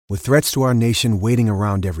With threats to our nation waiting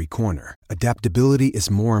around every corner, adaptability is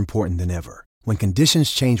more important than ever. When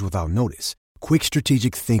conditions change without notice, quick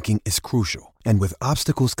strategic thinking is crucial. And with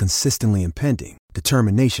obstacles consistently impending,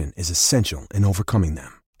 determination is essential in overcoming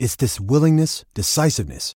them. It's this willingness,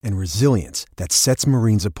 decisiveness, and resilience that sets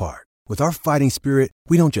Marines apart. With our fighting spirit,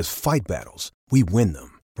 we don't just fight battles, we win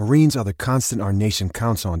them. Marines are the constant our nation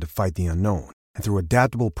counts on to fight the unknown. And through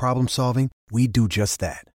adaptable problem solving, we do just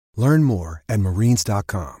that. Learn more at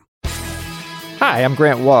marines.com. Hi, I'm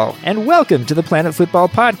Grant Wall, and welcome to the Planet Fútbol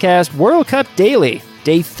Podcast World Cup Daily.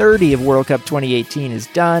 Day 30 of World Cup 2018 is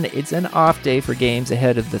done. It's an off day for games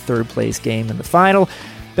ahead of the third place game in the final,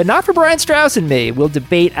 but not for Brian Strauss and me. We'll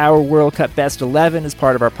debate our World Cup Best 11 as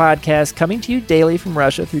part of our podcast, coming to you daily from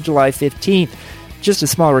Russia through July 15th. Just a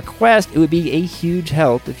small request, it would be a huge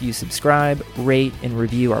help if you subscribe, rate, and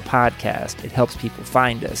review our podcast. It helps people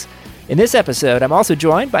find us. In this episode, I'm also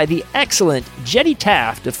joined by the excellent Jetty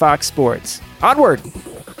Taft of Fox Sports. Onward!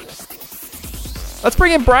 Let's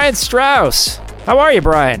bring in Brian Strauss. How are you,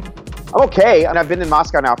 Brian? I'm okay, and I've been in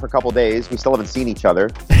Moscow now for a couple days. We still haven't seen each other.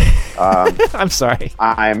 I'm sorry.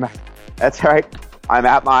 That's all right. I'm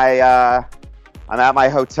at my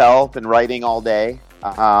hotel. Been writing all day,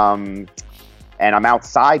 and I'm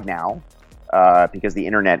outside now because the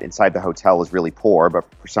internet inside the hotel is really poor. But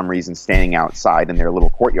for some reason, standing outside in their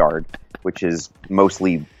little courtyard, which is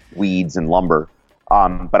mostly weeds and lumber.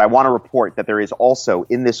 But I want to report that there is also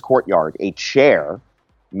in this courtyard a chair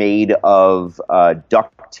made of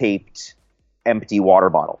duct-taped empty water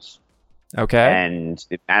bottles. Okay. And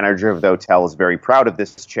the manager of the hotel is very proud of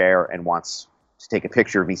this chair and wants to take a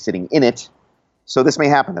picture of me sitting in it. So this may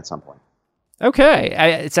happen at some point.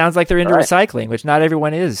 Okay. It sounds like they're into recycling, which not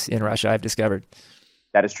everyone is in Russia, I've discovered.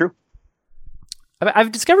 That is true.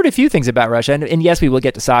 I've discovered a few things about Russia, and yes, we will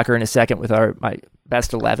get to soccer in a second with my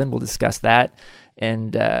best 11. We'll discuss that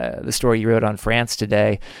and the story you wrote on France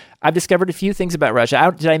today. I've discovered a few things about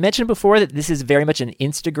Russia. Did I mention before that this is very much an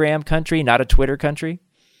Instagram country, not a Twitter country?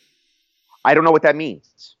 I don't know what that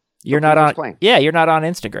means. You're not on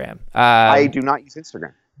Instagram. I do not use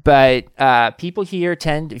Instagram. But people here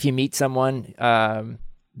if you meet someone,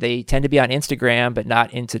 they tend to be on Instagram, but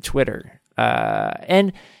not into Twitter.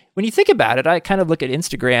 And when you think about it, I kind of look at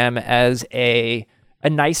Instagram as a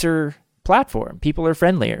nicer platform. People are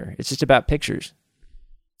friendlier. It's just about pictures.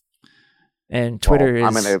 And Twitter is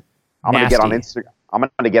I'm gonna get on Instagram. I'm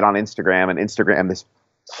gonna get on Instagram and Instagram this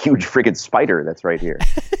huge friggin' spider that's right here.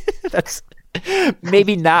 That's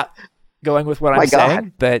maybe not going with what I'm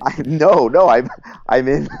saying, but no, I'm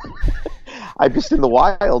in. I'm just in the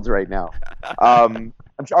wilds right now. All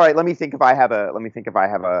right. Let me think if I have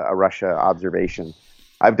a Russia observation.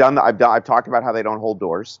 I've talked about how they don't hold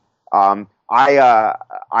doors. I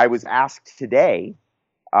was asked today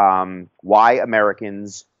why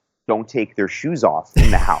Americans don't take their shoes off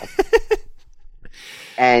in the house,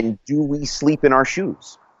 and do we sleep in our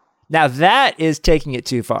shoes? Now that is taking it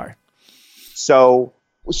too far. So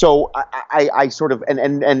I sort of and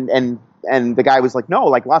the guy was like, no,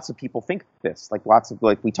 like lots of people think this,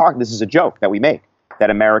 this is a joke that we make,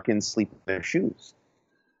 that Americans sleep in their shoes.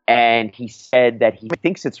 And he said that he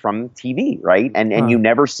thinks it's from TV, right? And you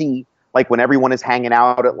never see, like, when everyone is hanging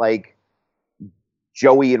out at, like,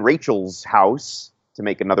 Joey and Rachel's house, to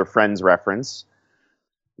make another Friends reference.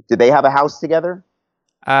 Did they have a house together?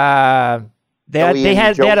 They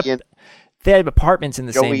had apartments in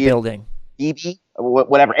the same building. Phoebe,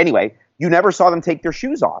 whatever. Anyway, you never saw them take their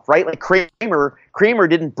shoes off, right? Like Kramer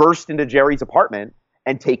didn't burst into Jerry's apartment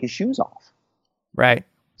and take his shoes off. Right.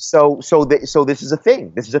 So this is a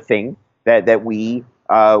thing. This is a thing that we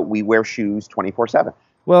wear shoes 24/7.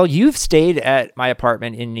 Well, you've stayed at my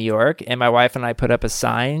apartment in New York, and my wife and I put up a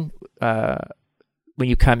sign when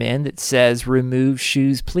you come in that says "Remove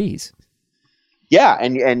shoes, please." Yeah,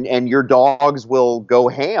 and your dogs will go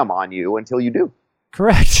ham on you until you do.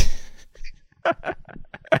 Correct.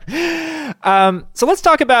 So let's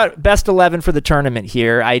talk about best 11 for the tournament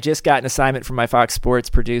here. I just got an assignment from my Fox Sports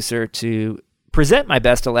producer to present my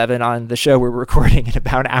best 11 on the show we're recording in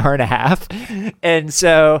about an hour and a half. And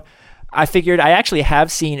so I figured I actually have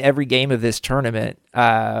seen every game of this tournament,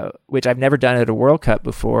 which I've never done at a World Cup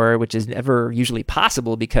before, which is never usually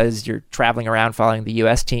possible because you're traveling around following the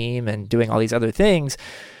U.S. team and doing all these other things.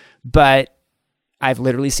 But I've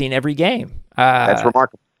literally seen every game. That's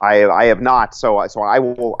remarkable. I have not. So I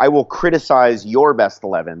will criticize your best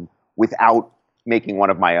 11 without making one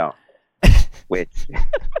of my own, which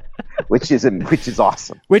is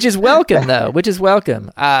awesome. Which is welcome, though. Which is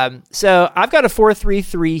welcome. So I've got a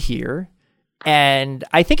 4-3-3 here, and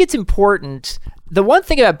I think it's important. The one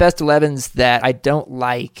thing about best 11s that I don't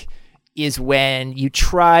like is when you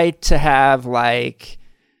try to have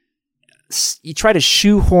you try to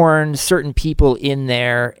shoehorn certain people in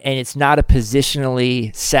there, and it's not a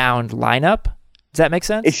positionally sound lineup. Does that make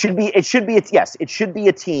sense? It should be a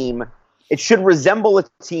team. It should resemble a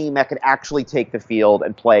team that could actually take the field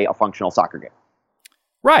and play a functional soccer game.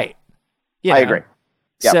 Right. I agree.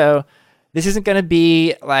 Yep. So this isn't going to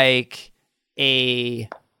be like there's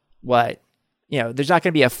not going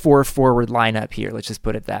to be a 4-forward lineup here. Let's just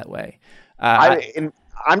put it that way.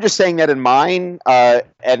 I'm just saying that in mine,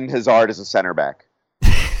 Eden Hazard is a center back.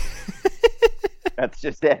 That's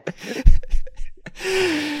just it.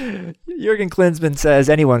 Jurgen Klinsmann says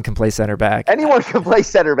anyone can play center back. Anyone can play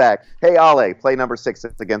center back. Hey, Ale, play number 6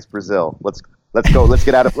 against Brazil. Let's go. Let's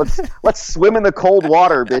get out of let's swim in the cold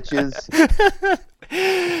water, bitches.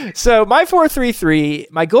 So my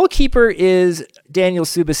 4-3-3, my goalkeeper is Daniel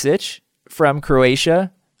Subasic from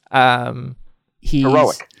Croatia. He's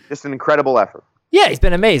heroic. Just an incredible effort. Yeah, he's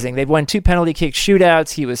been amazing. They've won 2 penalty kick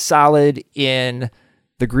shootouts. He was solid in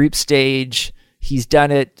the group stage. He's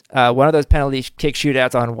done it, one of those penalty kick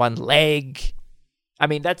shootouts on one leg. I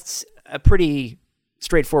mean, that's a pretty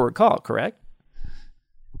straightforward call, correct?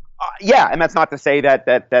 Yeah, and that's not to say that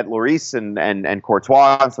Lloris and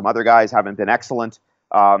Courtois and some other guys haven't been excellent.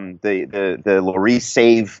 The Lloris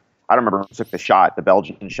save, I don't remember who took the shot, the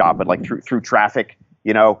Belgian shot, but like through traffic,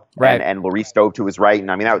 right. and Lloris dove to his right,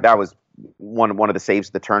 and I mean that was one of the saves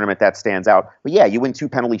of the tournament that stands out. But yeah, you win 2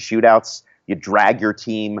 penalty shootouts, you drag your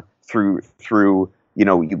team through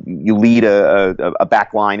you lead a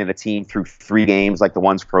back line in a team through 3 games like the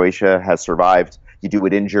ones Croatia has survived. You do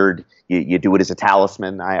it injured. You do it as a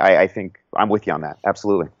talisman. I think I'm with you on that.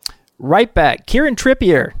 Absolutely. Right back, Kieran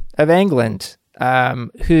Trippier of England,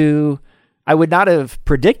 who I would not have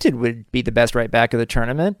predicted would be the best right back of the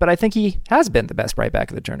tournament, but I think he has been the best right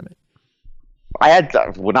back of the tournament. I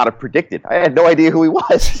would not have predicted. I had no idea who he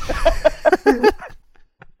was.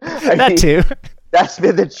 Too. That's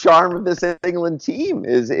been the charm of this England team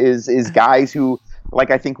is guys who, like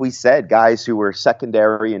I think we said, guys who were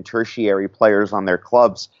secondary and tertiary players on their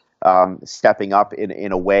clubs, stepping up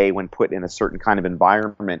in a way when put in a certain kind of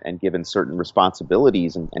environment and given certain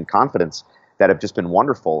responsibilities and confidence that have just been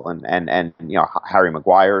wonderful. And Harry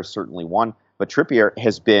Maguire is certainly one, but Trippier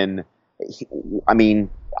has been. I'm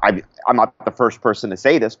not the first person to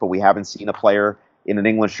say this, but we haven't seen a player in an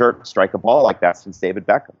England shirt strike a ball like that since David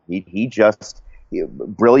Beckham. He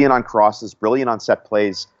brilliant on crosses, brilliant on set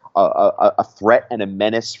plays, a threat and a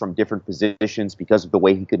menace from different positions because of the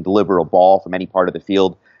way he can deliver a ball from any part of the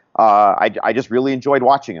field. I just really enjoyed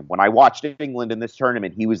watching him. When I watched England in this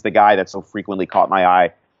tournament, he was the guy that so frequently caught my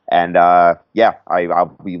eye. And I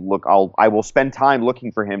will spend time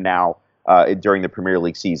looking for him now during the Premier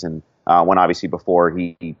League season. When obviously before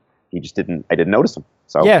he just didn't. I didn't notice him.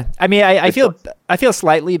 So yeah, I mean, I feel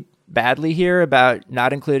slightly badly here about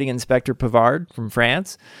not including Inspector Pavard from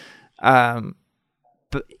France,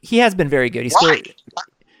 but he has been very good. He's still.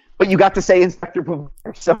 But you got to say Inspector Pavard,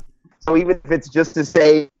 so even if it's just to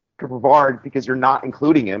say Pavard because you're not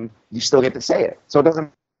including him, you still get to say it. So it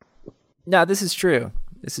doesn't. No, this is true.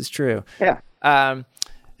 Yeah.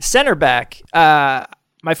 Center back.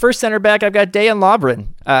 My first center back, I've got Dejan Lovren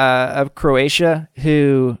of Croatia,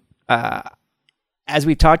 who, as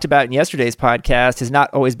we talked about in yesterday's podcast, has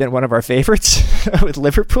not always been one of our favorites with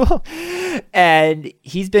Liverpool. And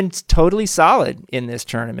he's been totally solid in this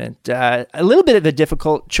tournament. A little bit of a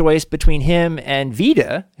difficult choice between him and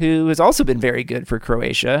Vida, who has also been very good for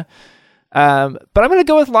Croatia. But I'm going to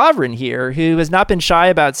go with Lovren here, who has not been shy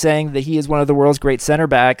about saying that he is one of the world's great center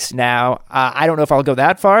backs now. I don't know if I'll go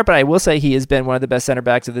that far, but I will say he has been one of the best center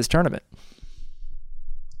backs of this tournament.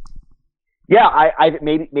 Yeah, I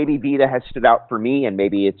maybe Vida has stood out for me, and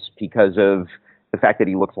maybe it's because of the fact that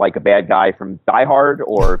he looks like a bad guy from Die Hard,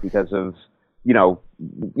 or because of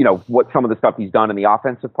what some of the stuff he's done in the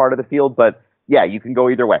offensive part of the field. But yeah, you can go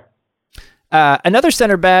either way. Another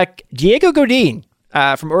center back, Diego Godin.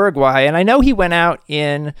 From Uruguay, and I know he went out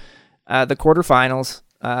in the quarterfinals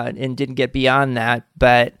and didn't get beyond that,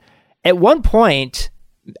 but at one point,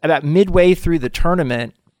 about midway through the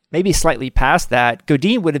tournament, maybe slightly past that,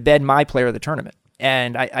 Godin would have been my player of the tournament,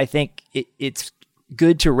 and I think it's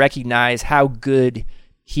good to recognize how good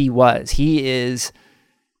he was. He is,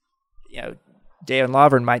 Dejan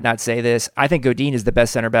Lovren might not say this, I think Godin is the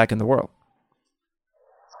best center back in the world.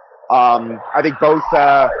 I think both,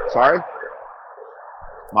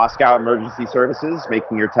 Moscow Emergency Services,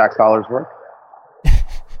 making your tax dollars work.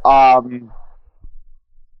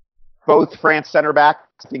 Both France center backs,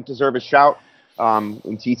 I think, deserve a shout.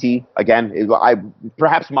 Umtiti, again,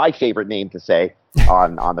 perhaps my favorite name to say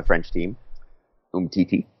on the French team.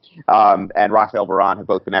 Umtiti. and Rafael Varane have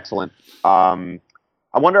both been excellent.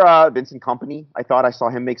 I wonder, Vincent Kompany, I thought I saw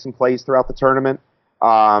him make some plays throughout the tournament.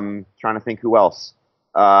 Trying to think who else.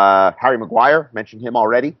 Harry Maguire, mentioned him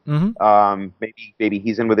already. Mm-hmm. Maybe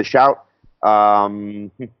he's in with a shout.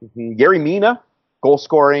 Yerry Mina,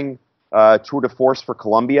 goal-scoring tour de force for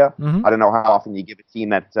Colombia. Mm-hmm. I don't know how often you give a team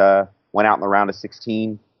that went out in the round of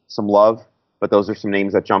 16 some love, but those are some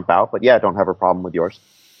names that jump out. But yeah, I don't have a problem with yours.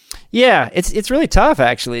 Yeah, it's really tough,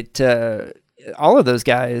 actually. All of those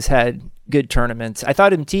guys had good tournaments. I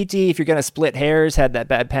thought Umtiti, if you're going to split hairs, had that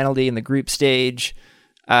bad penalty in the group stage.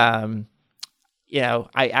 I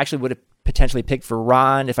actually would have potentially picked for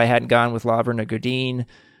Ron if I hadn't gone with Lovren or Godin.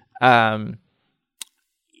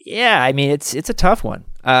 It's a tough one.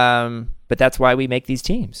 But that's why we make these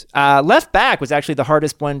teams. Left back was actually the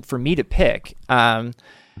hardest one for me to pick.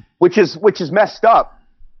 Which is messed up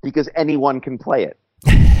because anyone can play it.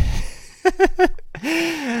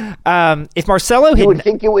 If Marcelo you would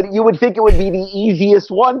think it would be the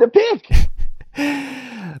easiest one to pick.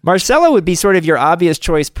 Marcelo would be sort of your obvious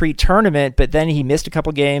choice pre-tournament, but then he missed a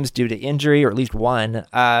couple games due to injury, or at least one.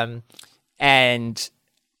 And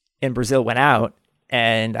Brazil went out,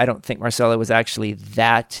 and I don't think Marcelo was actually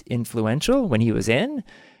that influential when he was in.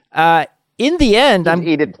 In the end,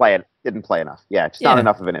 he didn't play enough. Yeah, just not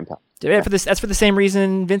enough of an impact. That's for the same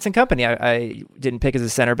reason Vincent Kompany I didn't pick as a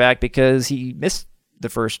center back, because he missed the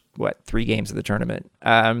first 3 games of the tournament.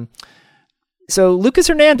 So Lucas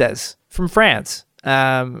Hernandez from France. We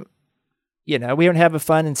don't have a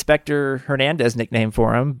fun Inspector Hernandez nickname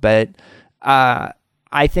for him, but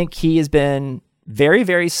I think he has been very,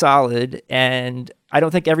 very solid, and I don't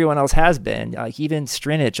think everyone else has been. Even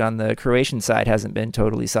Strinic on the Croatian side hasn't been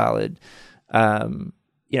totally solid.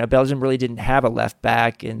 Belgium really didn't have a left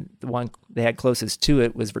back, and the one they had closest to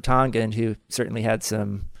it was Vertonghen, who certainly had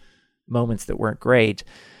some moments that weren't great.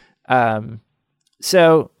 Lucas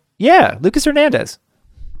Hernandez.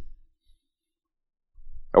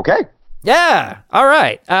 Okay. Yeah. All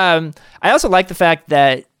right. I also like the fact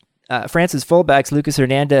that France's fullbacks, Lucas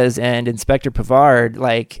Hernandez and Inspector Pavard,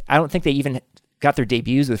 I don't think they even got their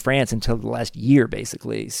debuts with France until the last year,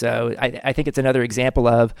 basically. So I think it's another example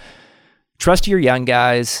of trust your young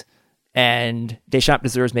guys, and Deschamps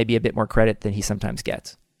deserves maybe a bit more credit than he sometimes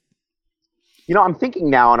gets. I'm thinking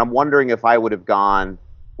now, and I'm wondering if I would have gone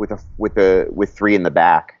with 3 in the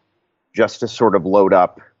back, just to sort of load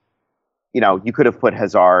up. You could have put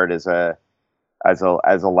Hazard as a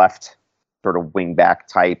left sort of wing back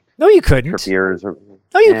type. No, you couldn't.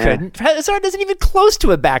 Couldn't. Hazard isn't even close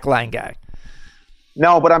to a backline guy.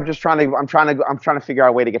 No, but I'm trying to figure out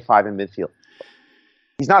a way to get 5 in midfield.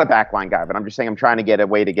 He's not a backline guy, but I'm just saying I'm trying to get a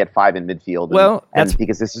way to get 5 in midfield. And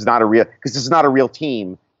because this is not a real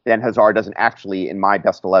team, then Hazard doesn't actually, in my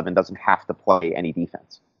best 11, doesn't have to play any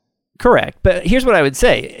defense. Correct. But here's what I would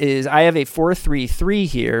say is I have a 4-3-3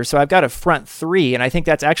 here. So I've got a front 3, and I think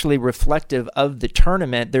that's actually reflective of the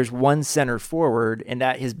tournament. There's one center forward, and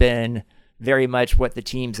that has been very much what the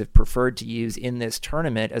teams have preferred to use in this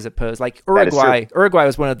tournament, as opposed Uruguay. Uruguay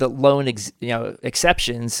was one of the lone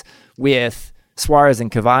exceptions, with Suarez and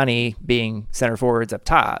Cavani being center forwards up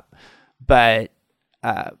top. But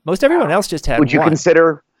most everyone else just had Would you one.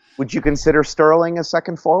 consider Sterling a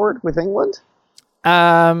second forward with England?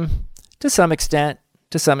 To some extent,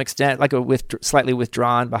 like slightly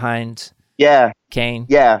withdrawn behind. Kane.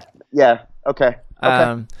 Yeah. Okay.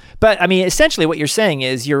 But I mean, essentially, what you're saying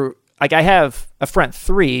is I have a front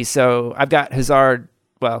 3, so I've got Hazard.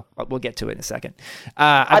 Well, we'll get to it in a second.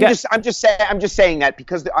 I'm just saying that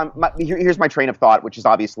because here's my train of thought, which is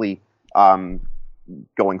obviously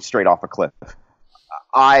going straight off a cliff.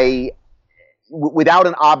 Without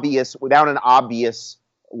an obvious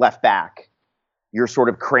left back, you're sort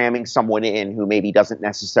of cramming someone in who maybe doesn't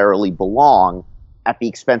necessarily belong at the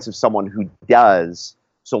expense of someone who does.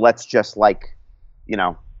 So let's just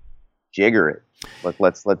jigger it.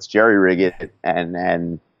 Let's jerry rig it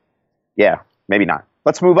and maybe not.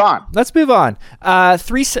 Let's move on. Three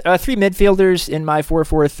midfielders in my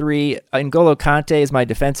 4-4-3. N'Golo Kante is my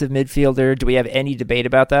defensive midfielder. Do we have any debate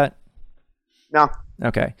about that? No.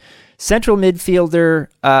 Okay. Central midfielder,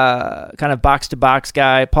 kind of box-to-box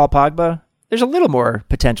guy, Paul Pogba. There's a little more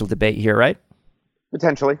potential debate here, right?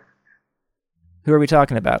 Potentially. Who are we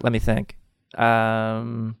talking about? Let me think.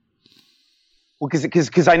 Well,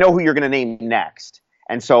 because I know who you're going to name next.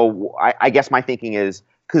 And so I guess my thinking is,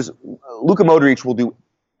 because Luka Modric will do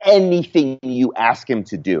anything you ask him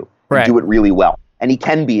to do, and do it really well. And he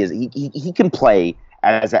can be, he can play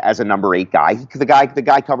as a number 8 guy. The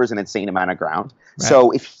guy covers an insane amount of ground. Right.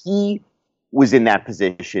 So if he was in that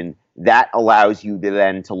position, that allows you to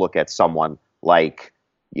then to look at someone like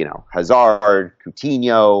Hazard,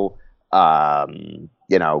 Coutinho,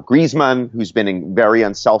 Griezmann, who's been very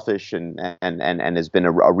unselfish and has been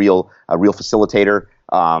a real facilitator.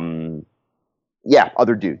 Other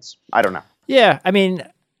dudes. I don't know. Yeah, I mean,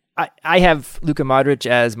 I have Luka Modric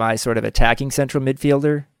as my sort of attacking central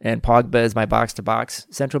midfielder and Pogba as my box-to-box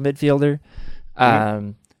central midfielder.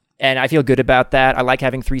 Mm-hmm. And I feel good about that. I like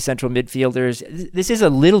having three central midfielders. This is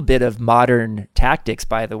a little bit of modern tactics,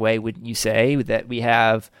 by the way, wouldn't you say, that we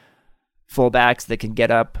have fullbacks that can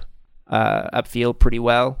get upfield pretty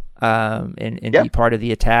well and be part of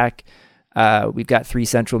the attack. We've got three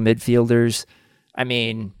central midfielders. I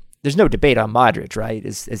mean, there's no debate on Modric, right?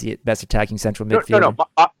 As the best attacking central midfielder. No.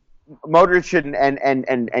 Modric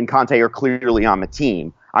and Conte are clearly on the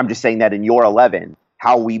team. I'm just saying that in your 11,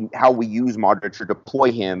 how we use Modric or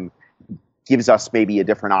deploy him gives us maybe a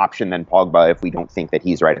different option than Pogba if we don't think that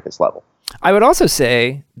he's right at this level. I would also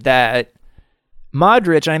say that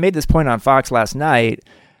Modric, and I made this point on Fox last night,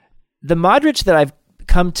 the Modric that I've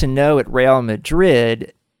come to know at Real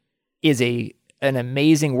Madrid is an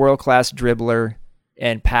amazing world-class dribbler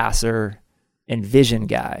and passer and vision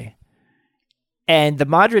guy. And the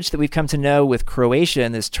Modric that we've come to know with Croatia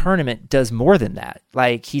in this tournament does more than that.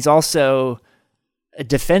 Like, he's also a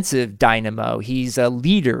defensive dynamo. He's a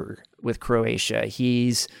leader with Croatia.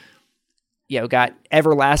 He's got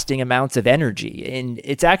everlasting amounts of energy. And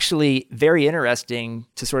it's actually very interesting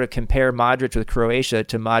to sort of compare Modric with Croatia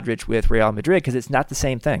to Modric with Real Madrid because it's not the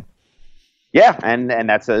same thing. Yeah, and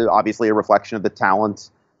that's obviously a reflection of the talent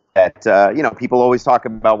that, people always talk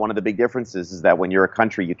about. One of the big differences is that when you're a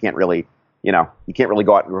country, you can't really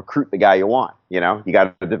go out and recruit the guy you want. You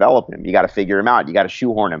got to develop him. You got to figure him out. You got to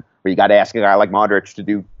shoehorn him. Or you got to ask a guy like Modric to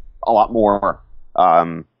do a lot more.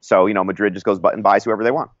 So Madrid just goes and buys whoever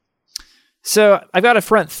they want. So I've got a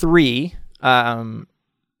front three.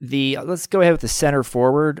 Let's go ahead with the center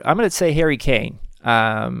forward. I'm going to say Harry Kane.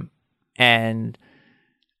 And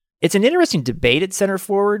it's an interesting debate at center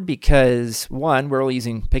forward because one, we're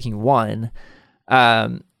only picking one.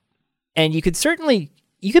 And you could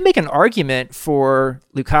make an argument for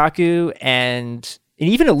Lukaku and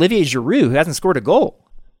even Olivier Giroud, who hasn't scored a goal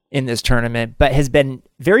in this tournament, but has been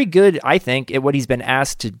very good, I think, at what he's been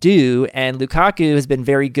asked to do. And Lukaku has been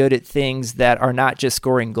very good at things that are not just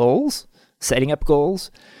scoring goals, setting up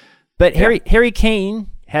goals. But Harry Kane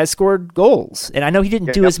has scored goals. And I know he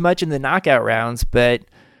didn't do as much in the knockout rounds, but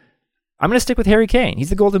I'm going to stick with Harry Kane. He's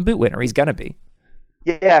the Golden Boot winner. He's going to be.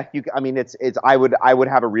 Yeah, I would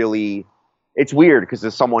have a really... It's weird because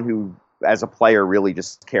as someone who, as a player, really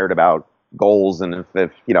just cared about goals, and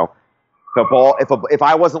if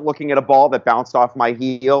I wasn't looking at a ball that bounced off my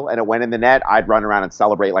heel and it went in the net, I'd run around and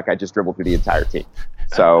celebrate like I just dribbled through the entire team.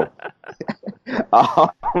 So,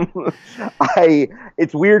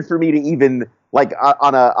 it's weird for me to even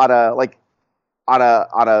on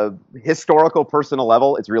a historical personal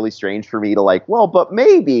level. It's really strange for me to but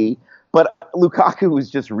maybe. But Lukaku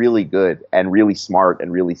was just really good and really smart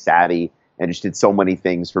and really savvy. And just did so many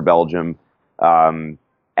things for Belgium,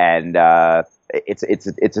 it's a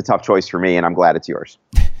tough choice for me, and I'm glad it's yours.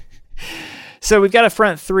 So we've got a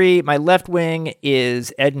front three. My left wing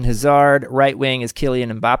is Eden Hazard. Right wing is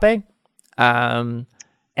Kylian Mbappe, and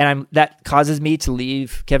that causes me to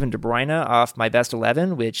leave Kevin De Bruyne off my best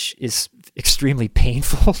 11, which is extremely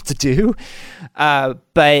painful to do.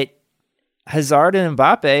 But Hazard and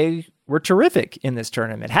Mbappe were terrific in this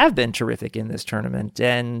tournament. Have been terrific in this tournament,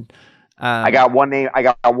 and. I got one name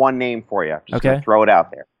for you. Just gonna throw it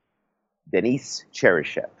out there. Denis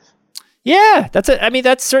Cheryshev. Yeah,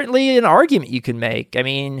 that's certainly an argument you can make. I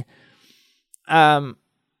mean,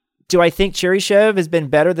 do I think Cheryshev has been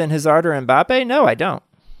better than Hazard or Mbappe? No, I don't.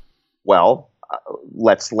 Well,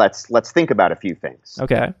 let's think about a few things.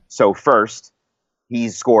 Okay. So first,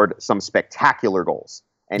 he's scored some spectacular goals,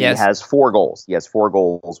 and yes. He has 4 goals. He has 4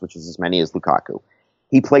 goals, which is as many as Lukaku.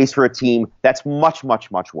 He plays for a team that's much,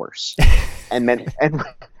 much, much worse, and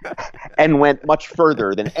went much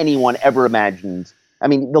further than anyone ever imagined. I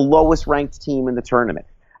mean, the lowest ranked team in the tournament,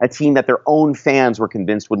 a team that their own fans were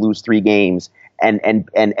convinced would lose 3 games and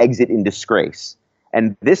exit in disgrace.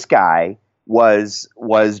 And this guy was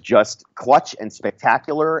just clutch and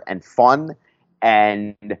spectacular and fun.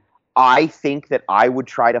 And I think that I would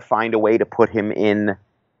try to find a way to put him in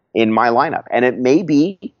my lineup, and it may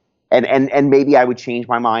be. And maybe I would change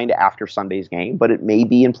my mind after Sunday's game, but it may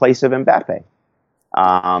be in place of Mbappe.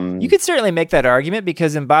 You could certainly make that argument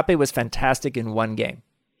because Mbappe was fantastic in one game.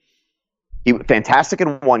 He was fantastic in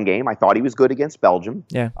one game. I thought he was good against Belgium.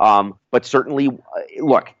 Yeah. But certainly,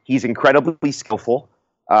 look, he's incredibly skillful.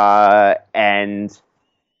 And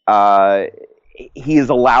he is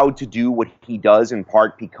allowed to do what he does in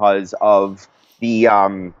part because of the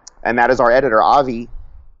and that is our editor Avi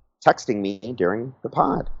texting me during the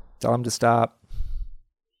pod. Tell him to stop.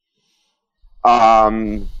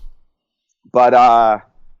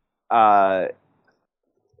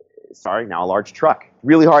 Sorry, now a large truck.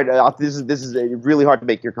 Really hard. This is really hard to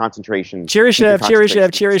make your concentration. Cheryshev,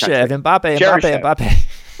 Mbappe.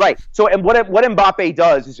 Right. So, and what Mbappe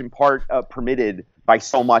does is in part permitted by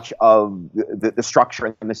so much of the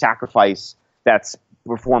structure and the sacrifice that's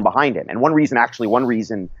performed behind him. And one reason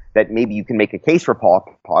that maybe you can make a case for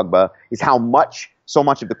Paul Pogba is so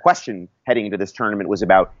much of the question heading into this tournament was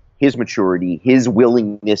about his maturity, his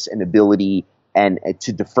willingness and ability, and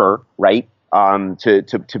to defer, right?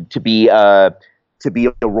 To be a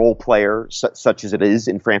role player such as it is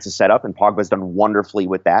in France's setup, and Pogba's done wonderfully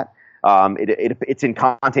with that. It's in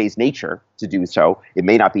Conte's nature to do so. It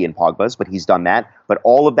may not be in Pogba's, but he's done that. But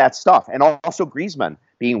all of that stuff, and also Griezmann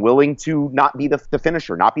being willing to not be the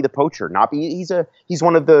finisher, not be the poacher, he's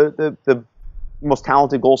one of the most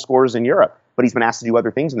talented goal scorers in Europe, but he's been asked to do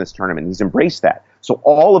other things in this tournament. He's embraced that. So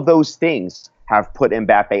all of those things have put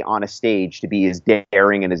Mbappe on a stage to be as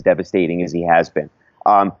daring and as devastating as he has been.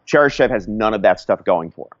 Cheryshev has none of that stuff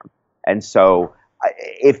going for him. And so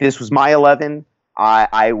if this was my 11,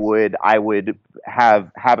 I would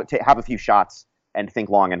have a few shots and think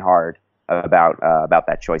long and hard about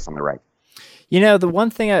that choice on the right. You know, the one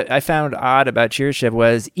thing I found odd about Cheryshev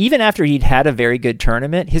was even after he'd had a very good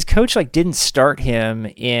tournament, his coach didn't start him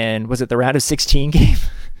in, was it the round of 16 game?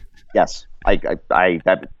 Yes,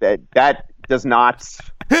 that does not.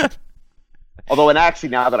 Although, and actually,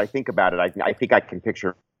 now that I think about it, I think I can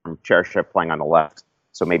picture Cheryshev playing on the left,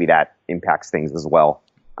 so maybe that impacts things as well.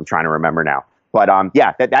 I'm trying to remember now, but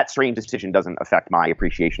that strange decision doesn't affect my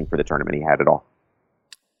appreciation for the tournament he had at all.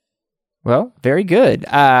 Well, very good.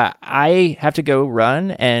 I have to go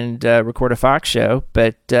run and record a Fox show,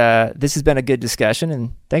 but this has been a good discussion,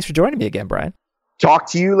 and thanks for joining me again, Brian. Talk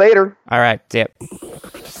to you later. All right. See ya.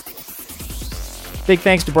 Big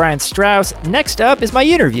thanks to Brian Strauss. Next up is my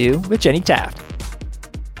interview with Jenny Taft.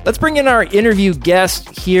 Let's bring in our interview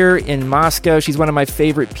guest here in Moscow. She's one of my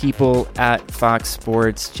favorite people at Fox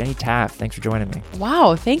Sports. Jenny Taft, thanks for joining me.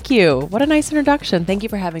 Wow, thank you. What a nice introduction. Thank you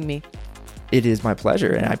for having me. It is my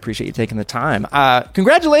pleasure, and I appreciate you taking the time.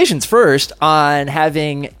 Congratulations first on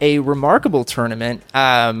having a remarkable tournament.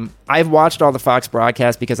 I've watched all the Fox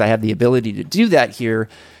broadcasts because I have the ability to do that here.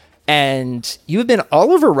 And you have been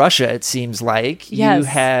all over Russia, it seems like. Yes. You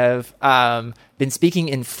have been speaking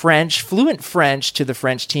in French, fluent French to the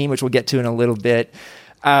French team, which we'll get to in a little bit.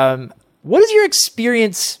 What has your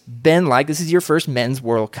experience been like? This is your first Men's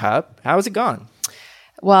World Cup. How has it gone?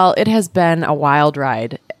 Well, it has been a wild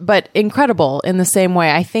ride, but incredible in the same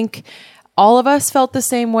way. I think all of us felt the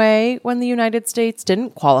same way when the United States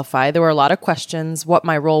didn't qualify. There were a lot of questions, what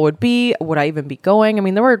my role would be, would I even be going? I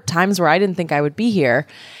mean, there were times where I didn't think I would be here.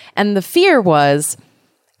 And the fear was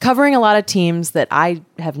covering a lot of teams that I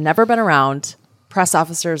have never been around, press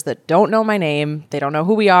officers that don't know my name, they don't know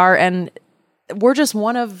who we are, and we're just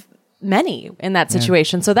one of many in that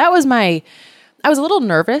situation. Yeah. So that was I was a little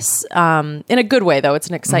nervous, in a good way, though. It's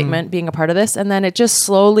an excitement being a part of this. And then it just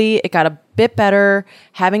slowly, it got a bit better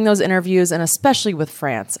having those interviews, and especially with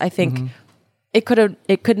France. I think it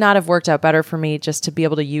could not have worked out better for me just to be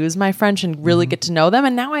able to use my French and really get to know them.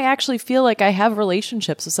 And now I actually feel like I have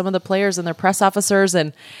relationships with some of the players and their press officers.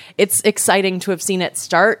 And it's exciting to have seen it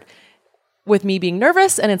start with me being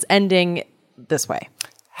nervous and it's ending this way.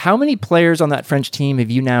 How many players on that French team have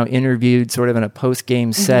you now interviewed sort of in a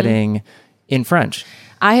post-game setting in French?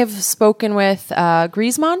 I have spoken with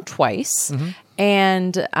Griezmann twice,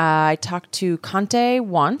 and I talked to Conte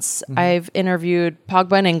once. I've interviewed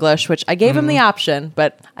Pogba in English, which I gave him the option,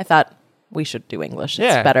 but I thought we should do English.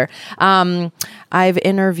 It's better. I've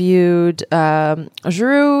interviewed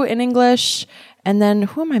Giroud in English, and then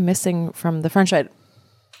who am I missing from the French side?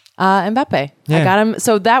 Mbappe. Yeah. I got him.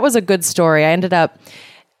 So that was a good story. I ended up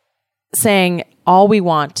saying, all we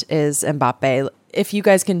want is Mbappe. If you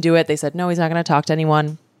guys can do it. They said, no, he's not going to talk to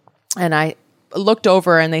anyone. And I looked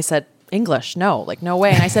over and they said, English, no, no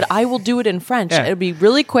way. And I said, I will do it in French. It'll be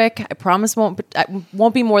really quick. I promise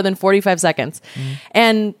won't be more than 45 seconds.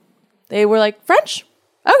 And they were like, French?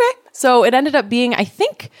 Okay. So it ended up being, I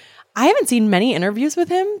think, I haven't seen many interviews with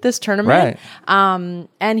him this tournament. Right.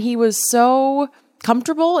 And he was so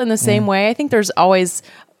comfortable in the same way. I think there's always,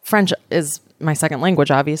 French is my second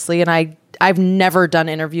language, obviously. And I've never done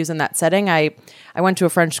interviews in that setting. I went to a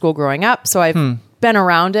French school growing up, so I've been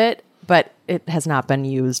around it, but it has not been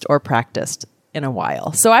used or practiced in a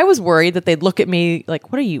while. So I was worried that they'd look at me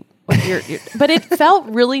like, what are you But it felt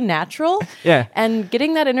really natural. Yeah. And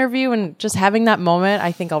getting that interview and just having that moment,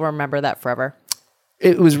 I think I'll remember that forever.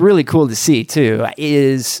 It was really cool to see too.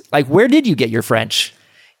 Is like, where did you get your French?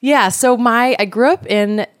 Yeah. So I grew up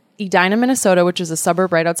in Edina, Minnesota, which is a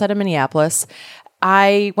suburb right outside of Minneapolis.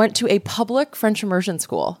 I went to a public French immersion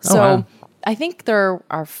school. Wow. I think there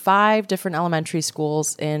are 5 different elementary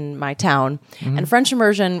schools in my town. And French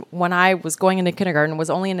immersion, when I was going into kindergarten, was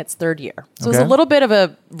only in its 3rd year. So it was a little bit of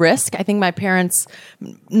a risk. I think my parents,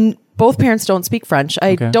 both parents don't speak French.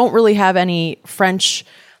 I don't really have any French.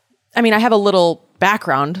 I mean, I have a little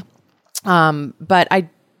background, but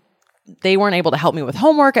they weren't able to help me with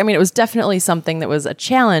homework. I mean, it was definitely something that was a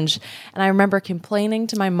challenge. And I remember complaining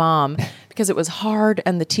to my mom because it was hard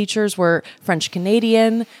and the teachers were French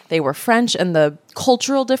Canadian, they were French, and the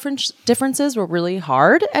cultural differences were really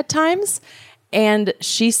hard at times. And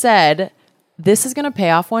she said, this is going to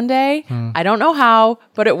pay off one day. I don't know how,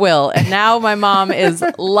 but it will. And now my mom is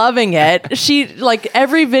loving it. She, like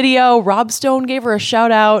every video, Rob Stone gave her a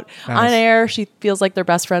shout out on air. She feels like they're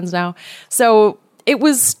best friends now. So it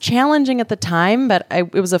was challenging at the time, but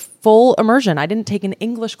it was a full immersion. I didn't take an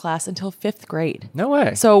English class until 5th grade. No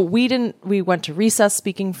way. So we went to recess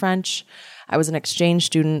speaking French. I was an exchange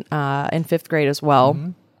student in 5th grade as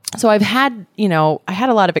well. So I had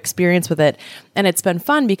a lot of experience with it, and it's been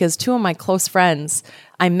fun because 2 of my close friends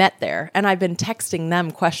I met there, and I've been texting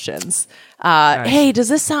them questions. Hey, does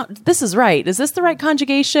this is right? Is this the right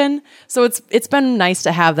conjugation? So it's been nice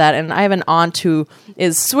to have that. And I have an aunt who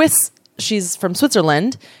is Swiss. She's from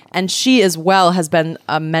Switzerland, and she as well has been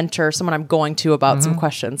a mentor, someone I'm going to about some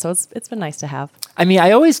questions. So it's been nice to have. I mean,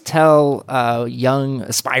 I always tell young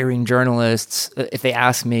aspiring journalists if they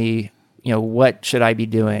ask me, what should I be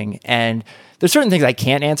doing? And there's certain things I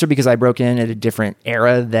can't answer because I broke in at a different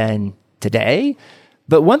era than today.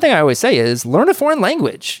 But one thing I always say is learn a foreign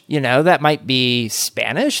language. That might be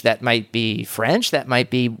Spanish, that might be French, that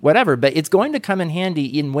might be whatever, but it's going to come in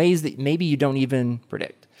handy in ways that maybe you don't even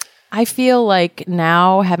predict. I feel like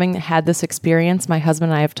now, having had this experience, my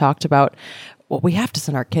husband and I have talked about, we have to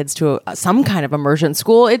send our kids to some kind of immersion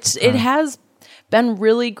school. It has been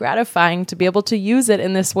really gratifying to be able to use it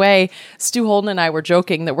in this way. Stu Holden and I were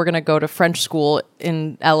joking that we're going to go to French school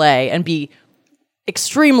in LA and be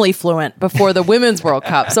extremely fluent before the Women's World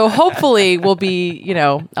Cup. So hopefully we'll be,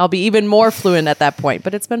 I'll be even more fluent at that point,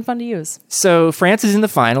 but it's been fun to use. So France is in the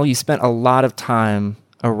final. You spent a lot of time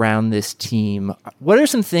around this team. What are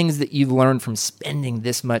some things that you've learned from spending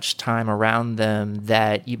this much time around them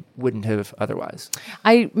that you wouldn't have otherwise?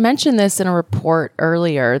 I mentioned this in a report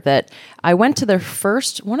earlier that I went to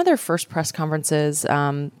one of their first press conferences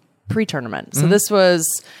pre-tournament. So this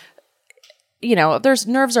was, there's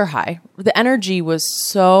nerves are high. The energy was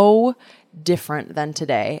so different than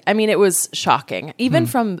today. I mean, it was shocking. Even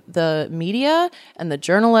from the media and the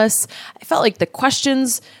journalists, I felt like the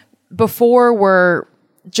questions before were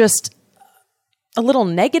just a little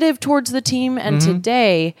negative towards the team. And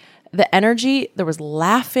today, the energy, there was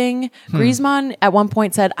laughing. Griezmann at one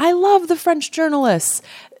point said, I love the French journalists.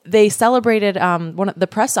 They celebrated one of the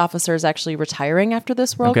press officers actually retiring after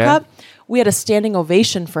this World Cup. We had a standing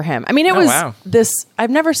ovation for him. I mean, it was this,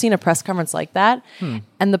 I've never seen a press conference like that.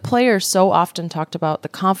 And the players so often talked about the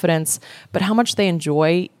confidence, but how much they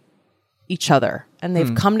enjoy each other, and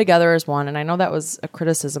they've come together as one. And I know that was a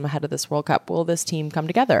criticism ahead of this World Cup. Will this team come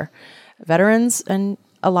together? Veterans and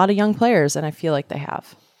a lot of young players, and I feel like they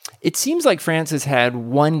have. It seems like France has had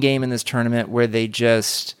one game in this tournament where they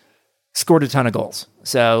just scored a ton of goals.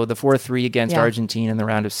 So the 4-3 against Argentina in the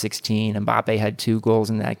round of 16, Mbappe had 2 goals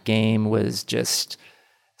in that game, was just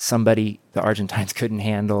somebody the Argentines couldn't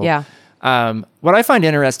handle. Yeah. What I find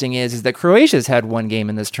interesting is that Croatia's had one game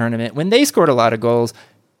in this tournament when they scored a lot of goals,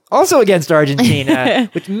 also against Argentina,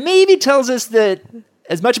 which maybe tells us that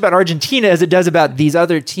as much about Argentina as it does about these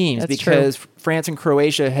other teams. That's because true. France and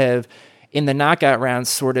Croatia have, in the knockout rounds,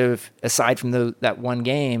 sort of, aside from that one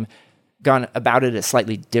game, gone about it a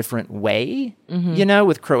slightly different way.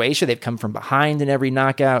 With Croatia, they've come from behind in every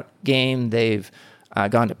knockout game. They've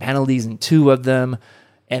gone to penalties in 2 of them,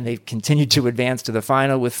 and they've continued to advance to the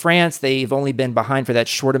final. With France, they've only been behind for that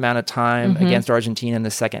short amount of time against Argentina in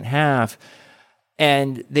the second half.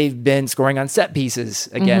 And they've been scoring on set pieces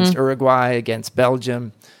against Uruguay, against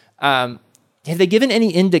Belgium. Have they given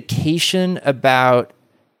any indication about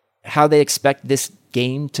how they expect this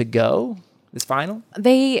game to go, this final?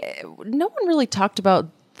 No one really talked about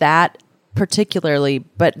that particularly,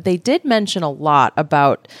 but they did mention a lot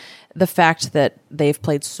about the fact that they've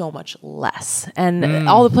played so much less. And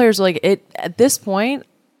all the players are like, at this point,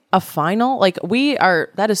 a final, like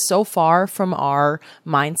that is so far from our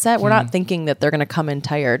mindset. We're not thinking that they're going to come in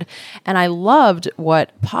tired. And I loved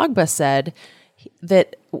what Pogba said,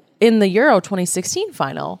 that in the Euro 2016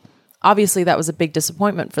 final, obviously that was a big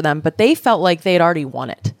disappointment for them, but they felt like they had already won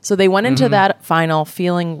it. So they went into that final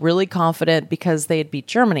feeling really confident because they had beat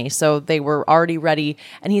Germany. So they were already ready.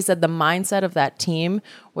 And he said the mindset of that team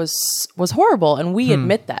was horrible. And we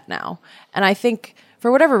admit that now. And I think,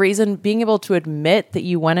 for whatever reason, being able to admit that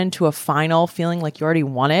you went into a final feeling like you already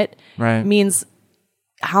won it means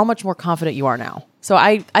how much more confident you are now. So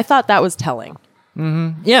I thought that was telling.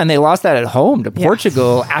 Yeah, and they lost that at home to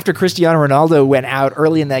Portugal after Cristiano Ronaldo went out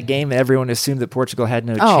early in that game, and everyone assumed that Portugal had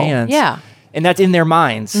no chance. Yeah. And that's in their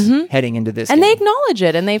minds heading into this And game. they acknowledge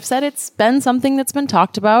it, and they've said it's been something that's been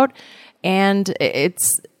talked about. And I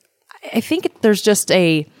think there's just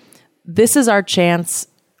this is our chance.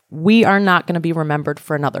 We are not going to be remembered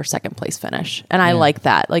for another second place finish. And I like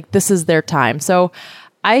that. Like, this is their time. So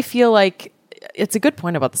I feel like it's a good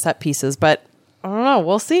point about the set pieces, but I don't know.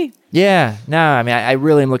 We'll see. Yeah. No, I mean, I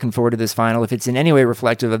really am looking forward to this final. If it's in any way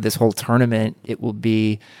reflective of this whole tournament, it will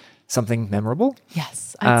be something memorable.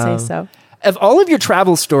 Yes, I'd say so. Of all of your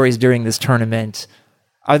travel stories during this tournament,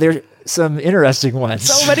 are there some interesting ones?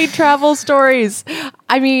 So many travel stories.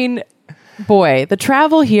 I mean, boy, the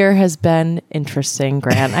travel here has been interesting,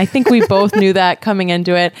 Grant. I think we both knew that coming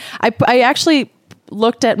into it. I actually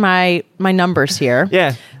looked at my numbers here.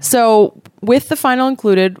 Yeah. So with the final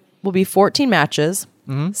included will be 14 matches,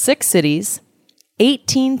 6 cities,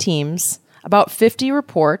 18 teams, about 50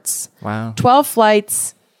 reports, 12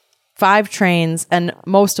 flights, 5 trains, and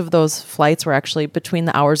most of those flights were actually between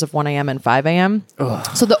the hours of 1 a.m. and 5 a.m.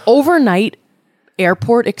 So the overnight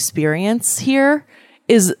airport experience here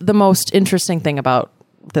is the most interesting thing about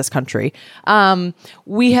this country.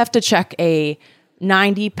 We have to check a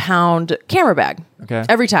 90-pound camera bag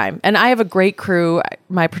every time. And I have a great crew.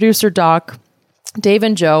 My producer, Doc, Dave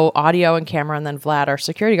and Joe, audio and camera, and then Vlad, our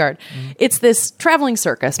security guard. It's this traveling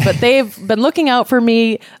circus, but they've been looking out for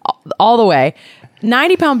me all the way.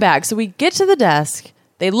 90-pound bag. So we get to the desk.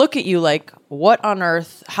 They look at you like, what on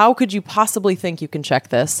earth? How could you possibly think you can check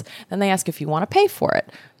this? Then they ask if you want to pay for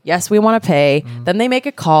it. Yes, we want to pay. Then they make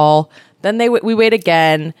a call. Then we wait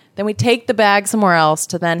again. Then we take the bag somewhere else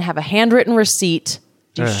to then have a handwritten receipt.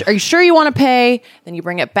 Are you sure you want to pay? Then you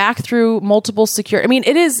bring it back through multiple security. I mean,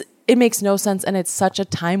 it makes no sense, and it's such a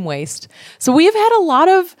time waste. So we've had a lot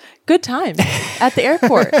of good times at the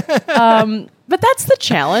airport. But that's the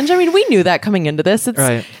challenge. I mean, we knew that coming into this.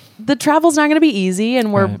 The travel's not going to be easy,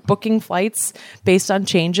 and we're booking flights based on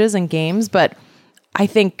changes and games. But I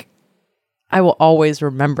think I will always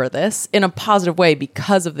remember this in a positive way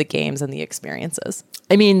because of the games and the experiences.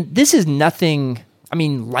 I mean, this is nothing,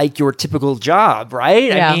 like your typical job, right?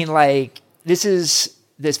 Yeah. I mean, like, this is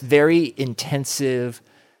this very intensive,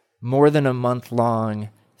 more than a month long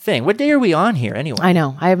thing. What day are we on here anyway? I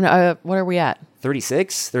know. I have no, what are we at?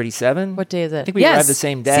 36, 37? What day is it? I think we arrived the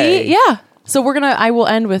same day. See? Yeah. So I will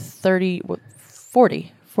end with 40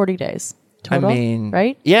 days total,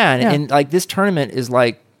 right? Yeah. And like this tournament is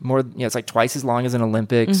like more, it's like twice as long as an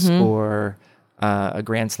Olympics or a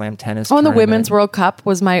Grand Slam tennis and tournament. the Women's World Cup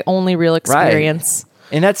was my only real experience.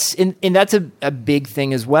 Right. And that's a big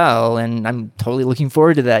thing as well. And I'm totally looking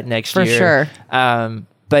forward to that next year. For sure.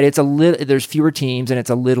 But it's there's fewer teams and it's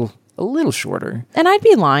a little shorter. And I'd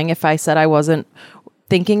be lying if I said I wasn't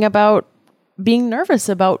thinking about being nervous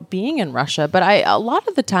about being in Russia. But a lot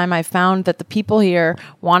of the time I found that the people here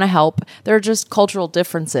want to help. There are just cultural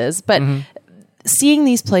differences. But seeing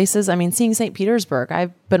these places, seeing St. Petersburg,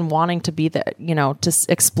 I've been wanting to be there, to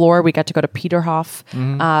explore. We got to go to Peterhof,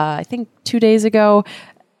 I think 2 days ago.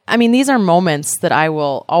 These are moments that I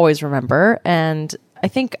will always remember. And I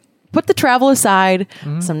think put the travel aside,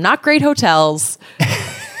 some not great hotels.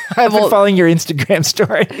 I've been following your Instagram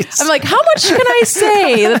stories. I'm like, how much can I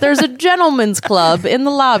say that there's a gentleman's club in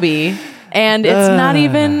the lobby? And it's not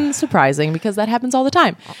even surprising because that happens all the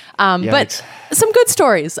time. But some good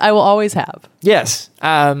stories I will always have. Yes.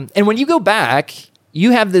 And when you go back,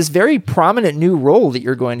 you have this very prominent new role that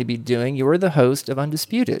you're going to be doing. You are the host of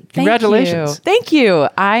Undisputed. Congratulations. Thank you.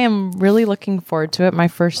 I am really looking forward to it. My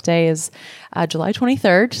first day is July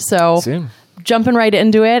 23rd. So soon. Jumping right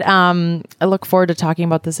into it. I look forward to talking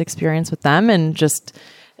about this experience with them and just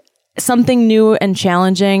something new and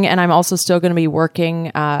challenging. And I'm also still going to be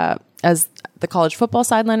working as the college football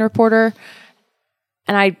sideline reporter.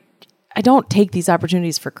 And I don't take these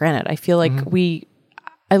opportunities for granted. I feel like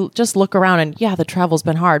I just look around and the travel's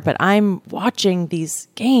been hard, but I'm watching these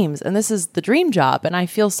games and this is the dream job. And I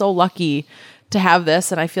feel so lucky to have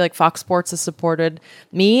this. And I feel like Fox Sports has supported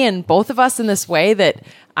me and both of us in this way that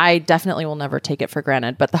I definitely will never take it for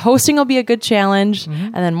granted. But the hosting will be a good challenge,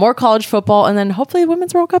 and then more college football, and then hopefully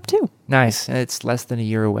Women's World Cup too. Nice. And it's less than a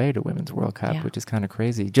year away to Women's World Cup, Yeah. which is kind of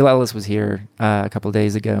crazy. Jill Ellis was here a couple of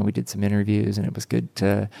days ago, and we did some interviews, and it was good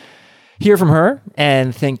to hear from her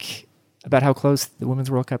and think about how close the Women's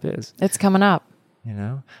World Cup is. It's coming up. You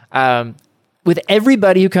know, with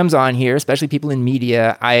everybody who comes on here, especially people in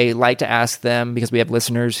media, I like to ask them, because we have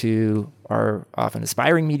listeners who are often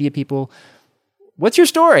aspiring media people, what's your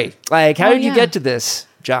story? Like, how did you get to this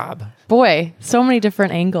job? Boy, so many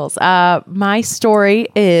different angles. My story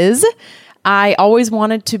is I always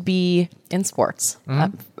wanted to be in sports.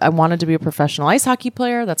 I wanted to be a professional ice hockey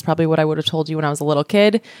player. That's probably what I would have told you when I was a little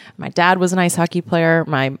kid. My dad was an ice hockey player.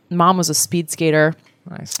 My mom was a speed skater.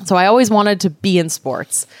 Nice. So I always wanted to be in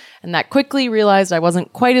sports, and that quickly realized I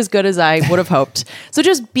wasn't quite as good as I would have hoped. So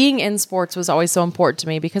just being in sports was always so important to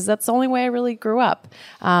me because that's the only way I really grew up.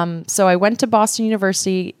 So I went to Boston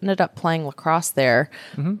University, ended up playing lacrosse there,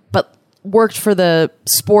 but worked for the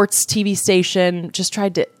sports TV station, just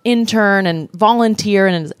tried to intern and volunteer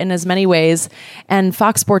in as many ways. And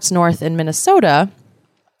Fox Sports North in Minnesota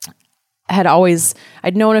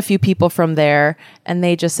I'd known a few people from there, and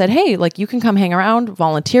they just said, hey, like, you can come hang around,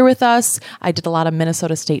 volunteer with us. I did a lot of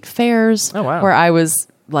Minnesota State fairs where I was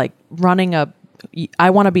like running I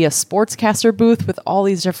want to be a sportscaster booth with all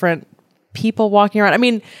these different people walking around. I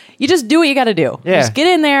mean, you just do what you got to do. Yeah. Just get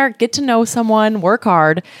in there, get to know someone, work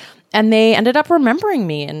hard. And they ended up remembering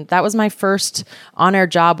me. And that was my first on-air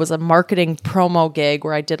job, was a marketing promo gig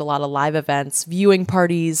where I did a lot of live events, viewing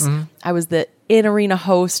parties. I was the in-arena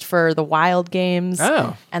host for the Wild games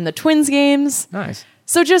and the Twins games. Nice.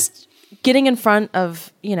 So just getting in front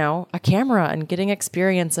of, a camera and getting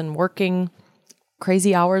experience and working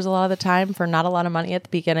crazy hours a lot of the time for not a lot of money at the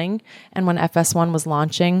beginning. And when FS1 was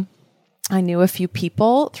launching, I knew a few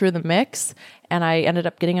people through the mix, and I ended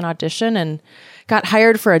up getting an audition and got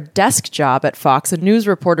hired for a desk job at Fox, a news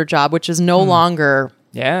reporter job, which is no longer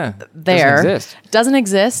there. Doesn't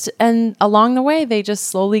exist. And along the way, they just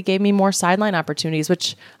slowly gave me more sideline opportunities,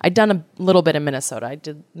 which I'd done a little bit in Minnesota. I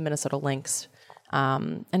did Minnesota Lynx.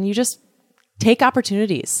 And you just take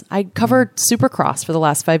opportunities. I covered Supercross for the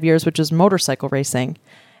last 5 years, which is motorcycle racing.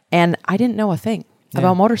 And I didn't know a thing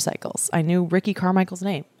about motorcycles. I knew Ricky Carmichael's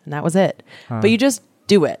name, and that was it. But you just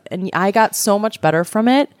do it. And I got so much better from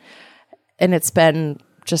it. And it's been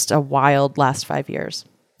just a wild last 5 years.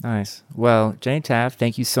 Nice. Well, Jenny Taft,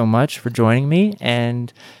 thank you so much for joining me,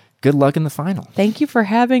 and good luck in the final. Thank you for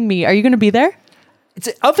having me. Are you going to be there? It's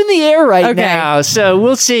up in the air right now, so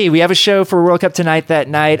we'll see. We have a show for World Cup tonight that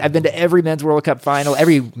night. I've been to every men's World Cup final,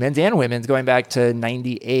 every men's and women's, going back to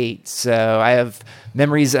 98. So I have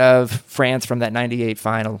memories of France from that 98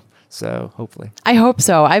 final. So hopefully. I hope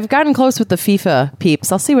so. I've gotten close with the FIFA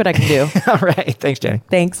peeps. I'll see what I can do. All right. Thanks, Jenny.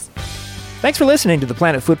 Thanks. Thanks for listening to the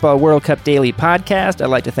Planet Football World Cup Daily Podcast. I'd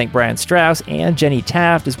like to thank Brian Strauss and Jenny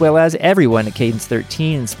Taft, as well as everyone at Cadence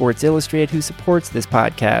 13 and Sports Illustrated who supports this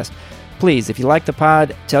podcast. Please, if you like the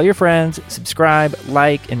pod, tell your friends, subscribe,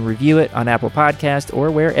 like, and review it on Apple Podcasts or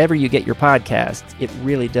wherever you get your podcasts. It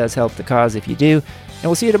really does help the cause if you do, and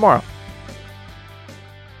we'll see you tomorrow.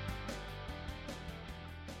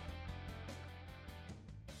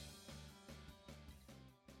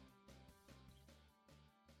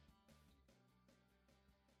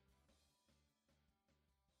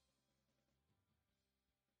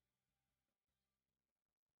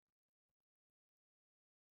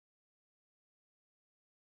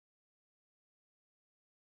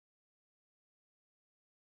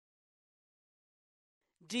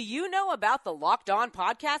 Do you know about the Locked On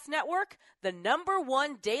Podcast Network, the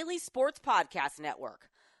 #1 daily sports podcast network?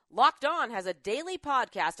 Locked On has a daily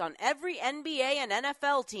podcast on every NBA and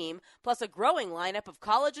NFL team, plus a growing lineup of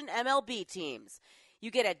college and MLB teams. You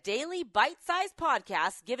get a daily bite-sized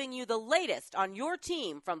podcast giving you the latest on your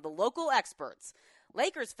team from the local experts.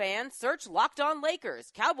 Lakers fans, search Locked On Lakers.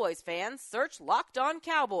 Cowboys fans, search Locked On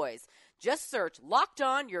Cowboys. Just search Locked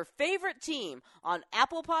On your favorite team on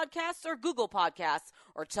Apple Podcasts or Google Podcasts,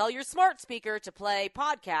 or tell your smart speaker to play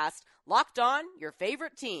podcast Locked On your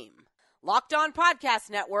favorite team. Locked On Podcast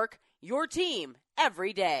Network, your team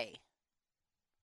every day.